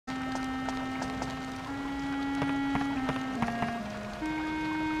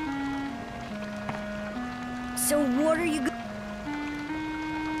So what are you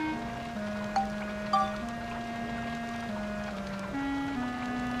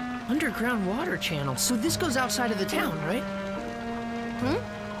Underground water channel. So this goes outside of the town, right?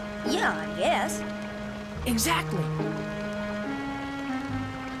 Yeah, I guess. Exactly.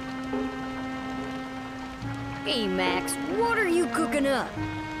 Hey, Max, what are you cooking up?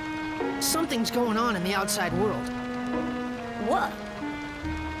 Something's going on in the outside world. What?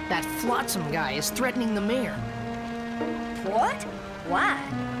 That Flotsam guy is threatening the mayor. What? Why?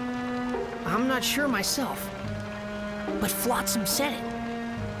 I'm not sure myself. But Flotsam said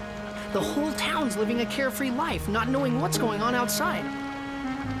it. The whole town's living a carefree life, not knowing what's going on outside.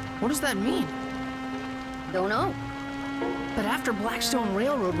 What does that mean? Don't know. But after Blackstone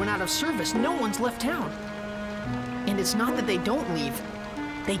Railroad went out of service, no one's left town. And it's not that they don't leave.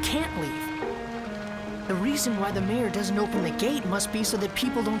 They can't leave. The reason why the mayor doesn't open the gate must be so that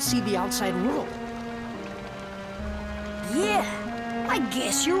people don't see the outside world. Yeah, I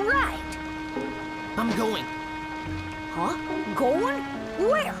guess you're right. I'm going. Huh? Going?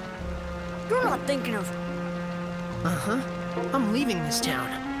 Where? You're not thinking of... Uh-huh. I'm leaving this town.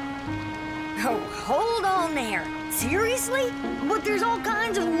 Oh, hold on there. Seriously? But there's all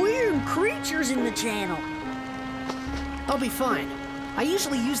kinds of weird creatures in the channel. I'll be fine. I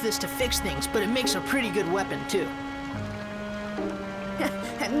usually use this to fix things, but it makes a pretty good weapon, too.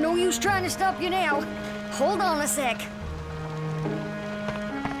 No use trying to stop you now. Hold on a sec.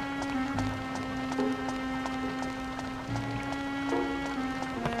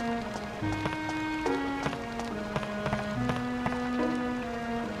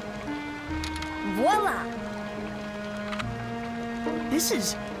 Voila! This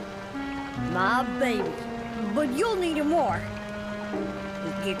is... My baby. But you'll need it more.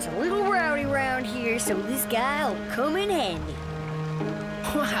 It gets a little rowdy around here, so this guy'll come in handy.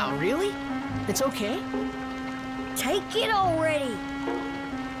 Wow, really? It's okay? Take it already.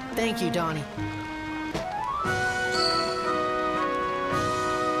 Thank you, Donnie.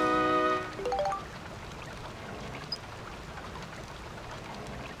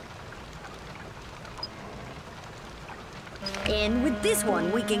 And with this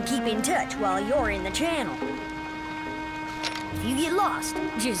one, we can keep in touch while you're in the channel. If you get lost,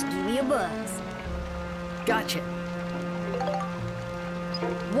 just give me a buzz. Gotcha.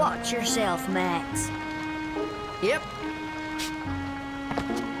 Watch yourself, Max. Yep.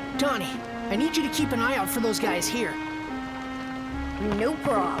 Donnie, I need you to keep an eye out for those guys here. No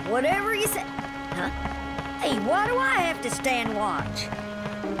prob. Whatever you say. Huh? Hey, why do I have to stand watch?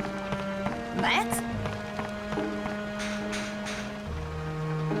 Max?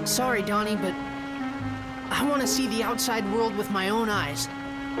 Sorry, Donnie, but I want to see the outside world with my own eyes.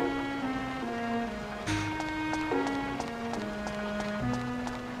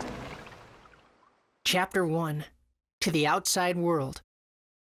 Chapter 1. To the Outside World.